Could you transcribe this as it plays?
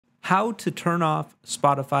how to turn off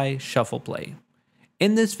Spotify Shuffle Play.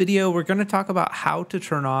 In this video, we're going to talk about how to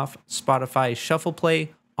turn off Spotify Shuffle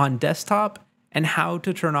Play on desktop and how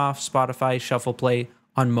to turn off Spotify Shuffle Play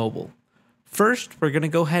on mobile. First, we're going to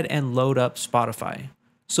go ahead and load up Spotify.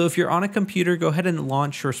 So if you're on a computer, go ahead and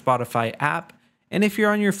launch your Spotify app. And if you're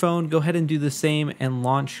on your phone, go ahead and do the same and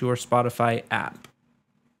launch your Spotify app.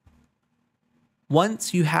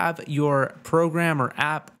 Once you have your program or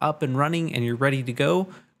app up and running and you're ready to go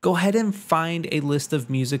ahead and find a list of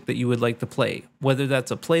music that you would like to play, whether that's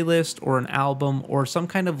a playlist or an album or some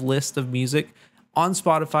kind of list of music on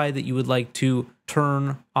Spotify that you would like to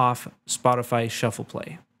turn off Spotify Shuffle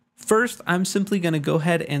Play. First, I'm simply going to go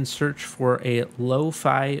ahead and search for a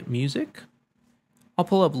lo-fi music. I'll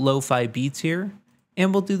pull up lo-fi beats here,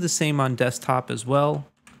 and we'll do the same on desktop as well.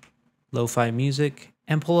 Lo-fi music,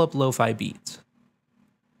 and pull up lo-fi beats.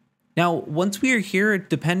 Now, once we are here,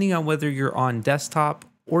 depending on whether you're on desktop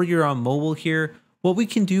or you're on mobile here, what we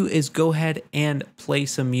can do is go ahead and play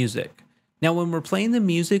some music. Now, when we're playing the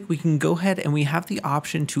music, we can go ahead and we have the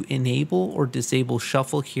option to enable or disable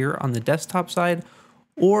shuffle here on the desktop side,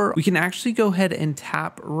 or we can actually go ahead and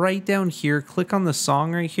tap right down here, click on the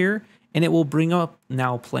song right here, and it will bring up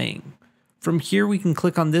now playing. From here, we can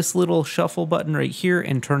click on this little shuffle button right here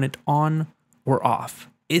and turn it on or off.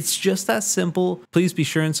 It's just that simple. Please be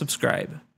sure and subscribe.